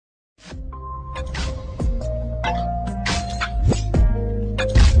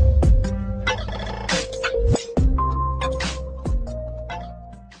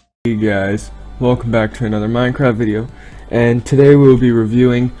Hey guys, welcome back to another Minecraft video, and today we'll be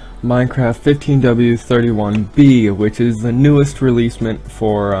reviewing Minecraft 15W31B, which is the newest releasement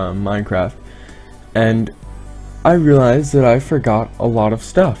for Minecraft. And I realized that I forgot a lot of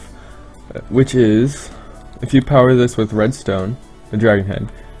stuff, which is, if you power this with redstone, the dragon head,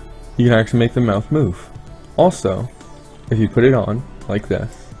 you can actually make the mouth move. Also, if you put it on, like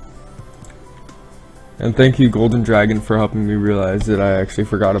this. And thank you, Golden Dragon, for helping me realize that I actually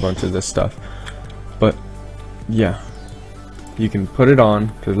forgot a bunch of this stuff. But, yeah. You can put it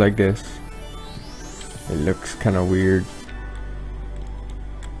on, just like this. It looks kind of weird.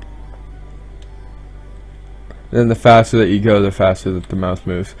 Then the faster that you go, the faster that the mouth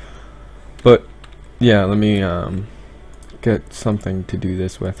moves. But, yeah, let me get something to do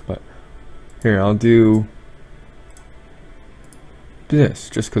this with. But, here, I'll do this,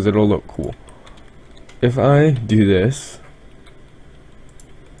 just because it'll look cool. If I do this,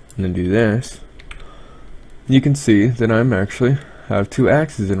 and then do this, you can see that I'm actually have two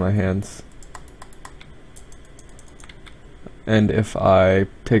axes in my hands. And if I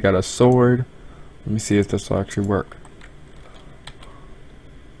take out a sword, let me see if this will actually work.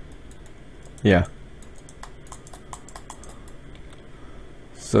 Yeah.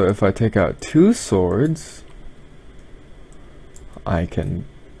 So if I take out two swords, I can...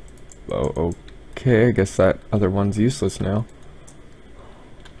 Okay, I guess that other one's useless now.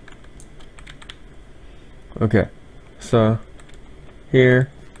 Okay, so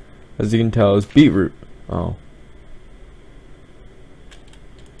here, as you can tell, is beetroot. Oh.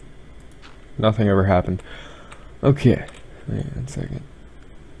 Nothing ever happened. Okay, wait 1 second.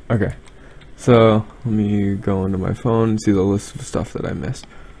 Okay, so let me go into my phone and see the list of stuff that I missed.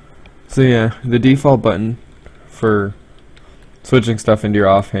 So yeah, the default button for switching stuff into your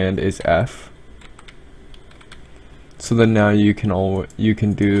offhand is F. So then now you can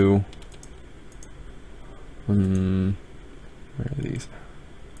do where are these?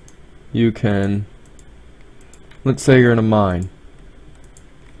 You can, let's say you're in a mine.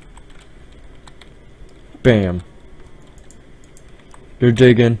 Bam. You're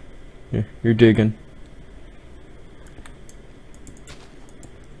digging. You're digging.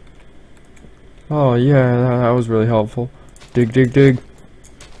 Oh yeah, that was really helpful. Dig, dig, dig.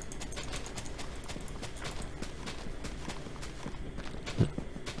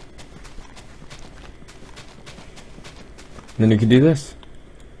 Then you can do this.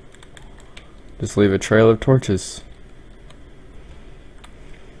 Just leave a trail of torches.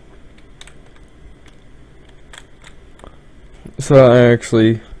 So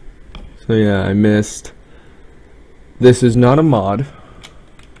yeah, I missed. This is not a mod.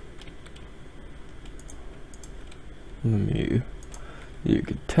 You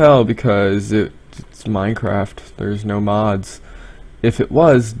could tell because it's Minecraft. There's no mods. If it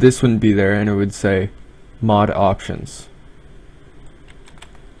was, this wouldn't be there and it would say mod options.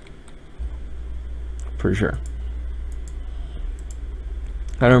 For sure.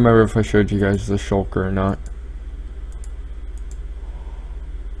 I don't remember if I showed you guys the shulker or not.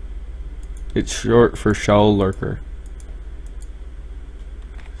 It's short for shell lurker.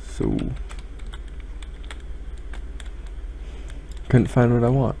 So couldn't find what I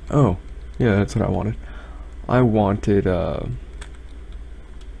want. Oh, yeah, that's what I wanted. I wanted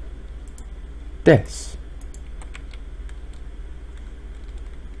this.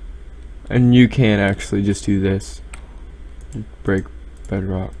 And you can actually just do this. Break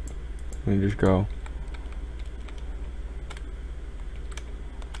bedrock. And just go.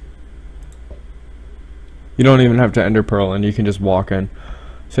 You don't even have to ender pearl and you can just walk in.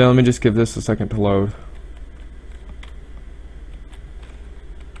 So let me just give this a second to load.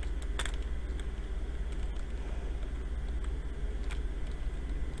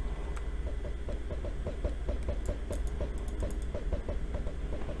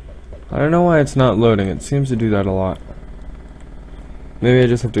 I don't know why it's not loading. It seems to do that a lot. Maybe I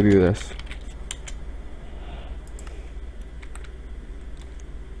just have to do this.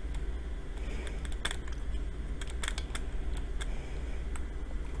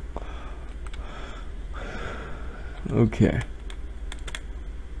 Okay.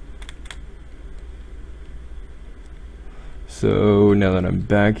 So now that I'm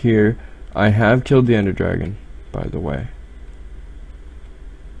back here, I have killed the Ender Dragon, by the way.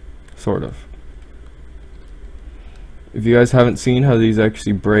 Sort of. If you guys haven't seen how these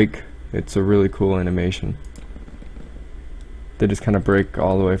actually break, it's a really cool animation. They just kind of break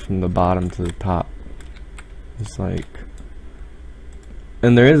all the way from the bottom to the top. It's like,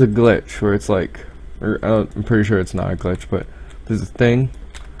 and there is a glitch where it's like, or I'm pretty sure it's not a glitch, but there's a thing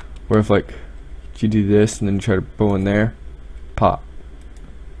where if like you do this and then you try to bow in there, pop,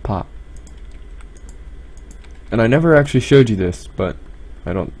 pop, and I never actually showed you this, but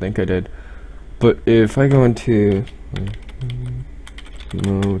I don't think I did. But if I go into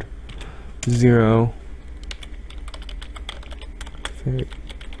mode 0,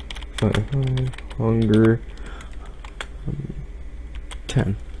 hunger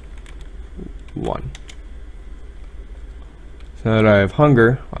 10 1. So that I have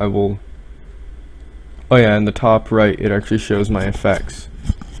hunger, I will. Oh yeah, in the top right, it actually shows my effects.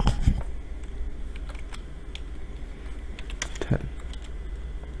 10.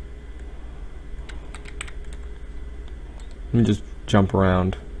 Let me just jump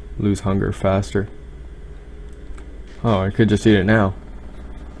around, lose hunger faster. Oh, I could just eat it now.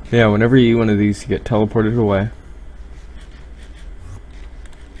 Yeah, whenever you eat one of these, you get teleported away.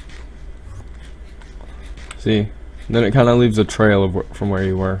 See? And then it kind of leaves a trail of from where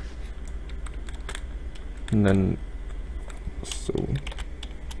you were. And then... so...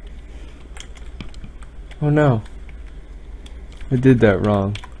 oh no. I did that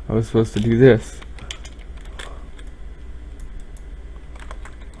wrong. I was supposed to do this.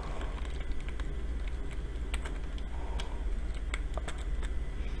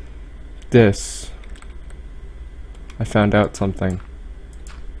 This. I found out something.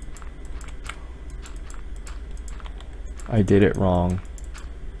 I did it wrong.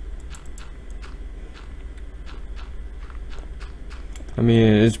 I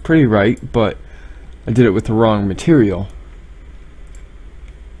mean, it's pretty right, but I did it with the wrong material.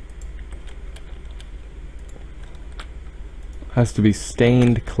 Has to be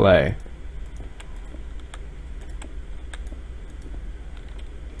stained clay.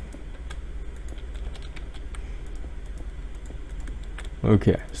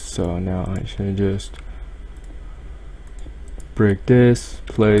 Okay, so now I should just break this,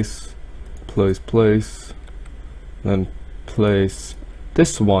 place, then place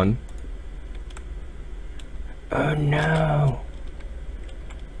this one. Oh no!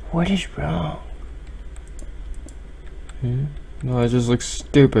 What is wrong? No, it just looks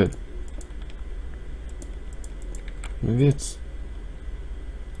stupid. Maybe it's...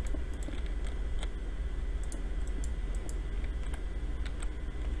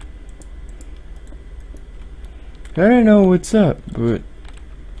 I don't know what's up, but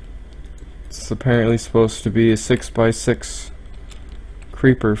it's apparently supposed to be a 6x6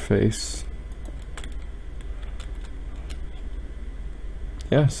 creeper face.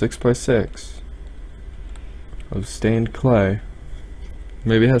 Yeah, 6x6 of stained clay.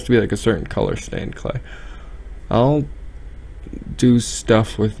 Maybe it has to be like a certain color stained clay. I'll do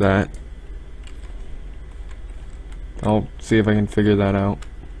stuff with that. I'll see if I can figure that out.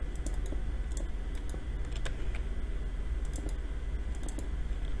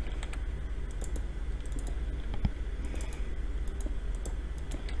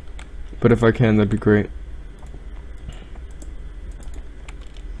 But if I can, that'd be great.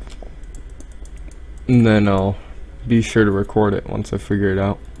 And then I'll be sure to record it once I figure it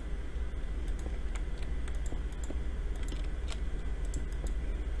out.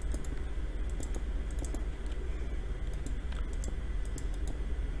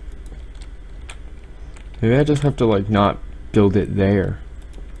 Maybe I just have to like not build it there.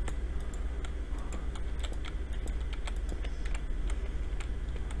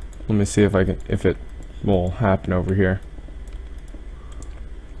 Let me see if I can, if it will happen over here.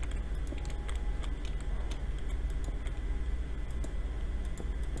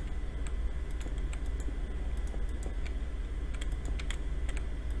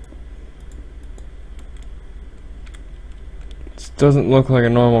 This doesn't look like a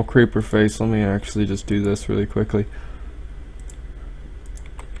normal creeper face. Let me actually just do this really quickly.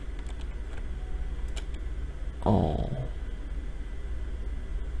 Oh.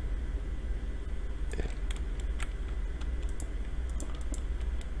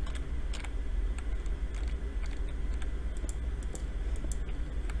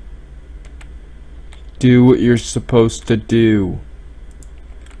 Do what you're supposed to do.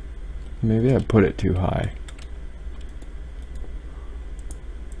 Maybe I put it too high.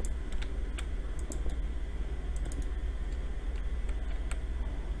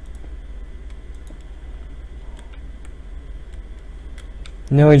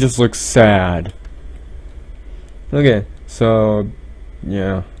 Now he just looks sad. Okay, so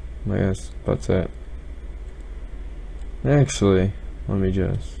yeah, I guess that's it. Actually, let me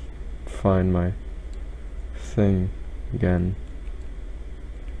just find my thing again.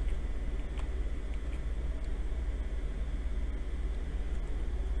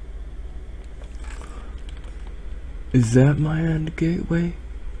 Is that my end gateway?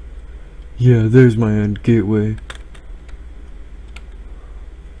 Yeah, there's my end gateway.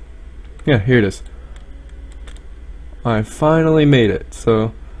 Yeah, here it is. I finally made it.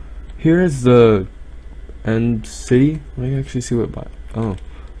 So here's the end city. Let me actually see what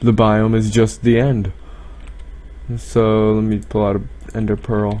the biome is just the end. So let me pull out a ender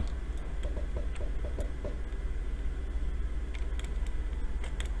pearl.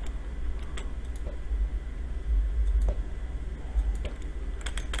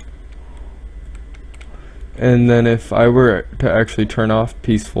 And then if I were to actually turn off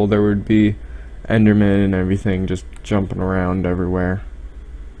peaceful, there would be Endermen and everything just jumping around everywhere.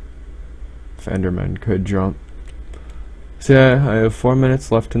 If Endermen could jump. So yeah, I have 4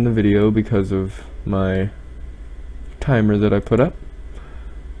 minutes left in the video because of my timer that I put up.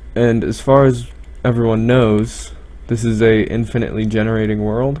 And as far as everyone knows, this is a infinitely generating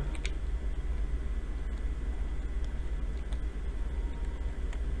world.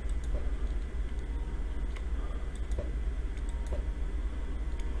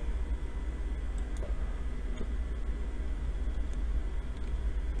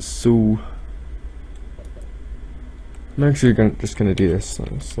 So I'm actually just gonna do this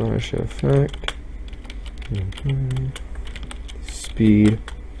slash effect speed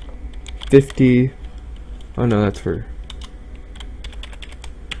 50. Oh no, that's for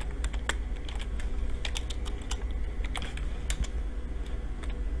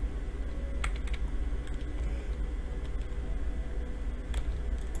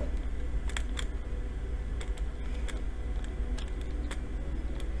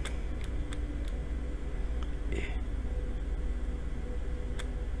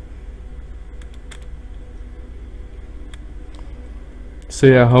so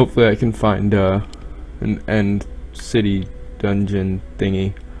yeah, hopefully I can find an end city dungeon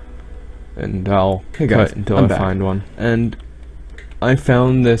thingy, and I'll cut until I find one. And I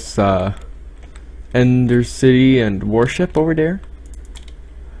found this Ender City and warship over there,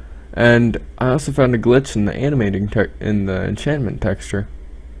 and I also found a glitch in the animating in the enchantment texture.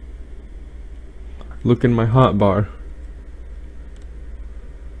 Look in my hotbar.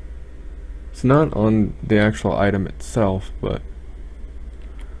 It's not on the actual item itself, but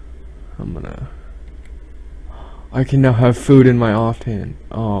I can now have food in my offhand.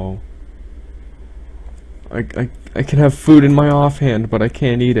 Oh. I can have food in my offhand, but I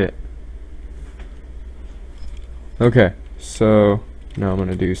can't eat it. Okay, so now I'm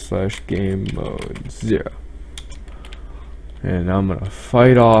gonna do slash game mode 0. And I'm gonna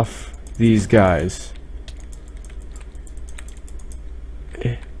fight off these guys.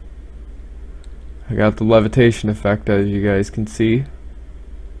 I got the levitation effect, as you guys can see.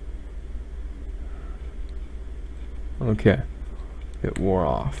 Okay, it wore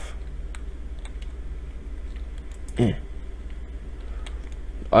off.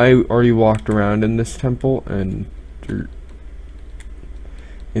 I already walked around in this temple, and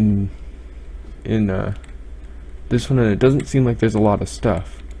in this one, and it doesn't seem like there's a lot of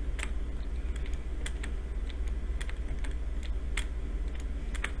stuff.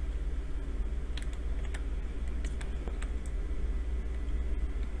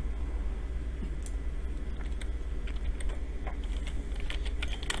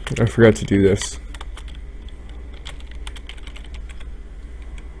 I forgot to do this.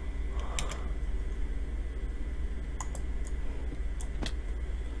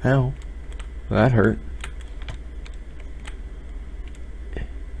 Ow. That hurt.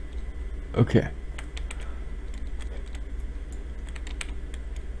 Okay.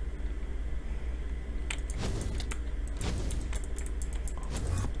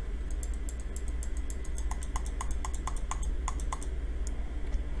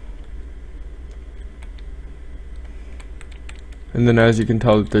 And then, as you can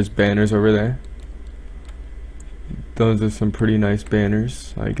tell, there's banners over there. Those are some pretty nice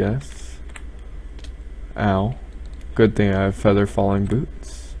banners, I guess. Ow. Good thing I have feather falling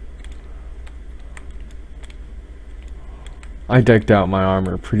boots. I decked out my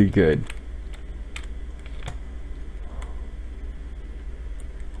armor pretty good.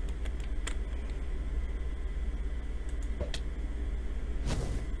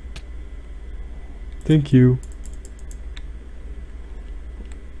 Thank you.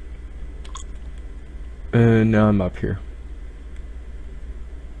 And now I'm up here.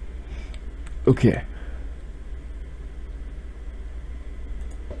 Okay.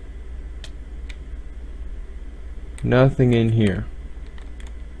 Nothing in here.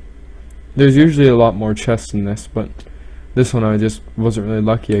 There's usually a lot more chests in this, but this one I just wasn't really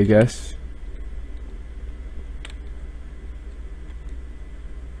lucky, I guess.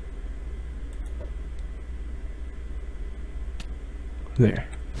 There.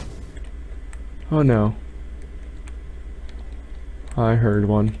 Oh no. I heard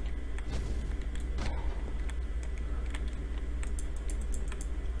one.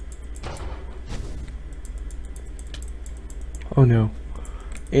 Oh no.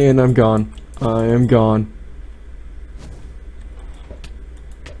 And I'm gone. I am gone.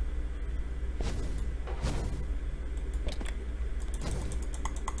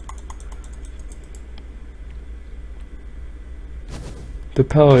 The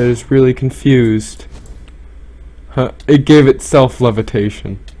pellet is really confused. Huh, it gave itself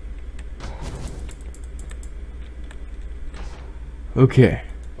levitation. Okay.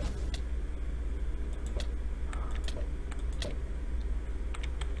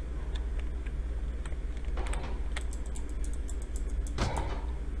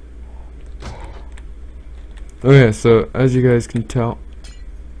 Okay, so as you guys can tell,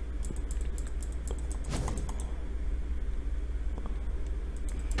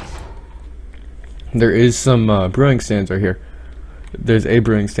 there is some brewing stands right here. There's a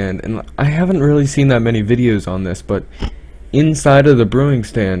brewing stand, and I haven't really seen that many videos on this, but inside of the brewing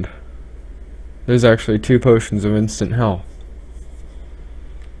stand, there's actually 2 potions of instant health.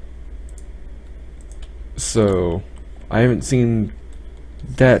 So, I haven't seen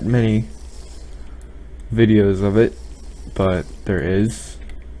that many videos of it, but there is,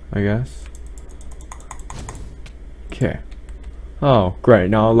 I guess. Okay. Oh, great,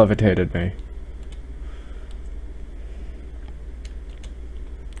 now it levitated me.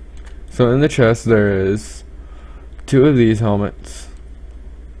 So in the chest there is 2 of these helmets,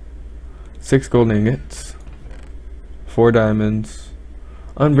 6 gold ingots, 4 diamonds,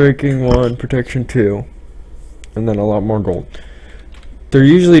 unbreaking 1, protection 2, and then a lot more gold. They're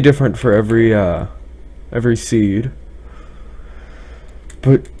usually different for every seed,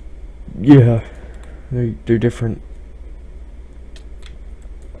 but yeah, they're different.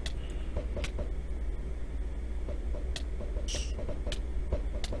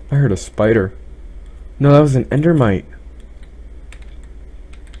 I heard a spider. No, that was an endermite.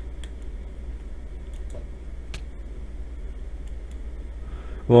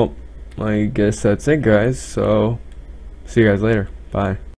 Well, I guess that's it, guys. So, see you guys later. Bye.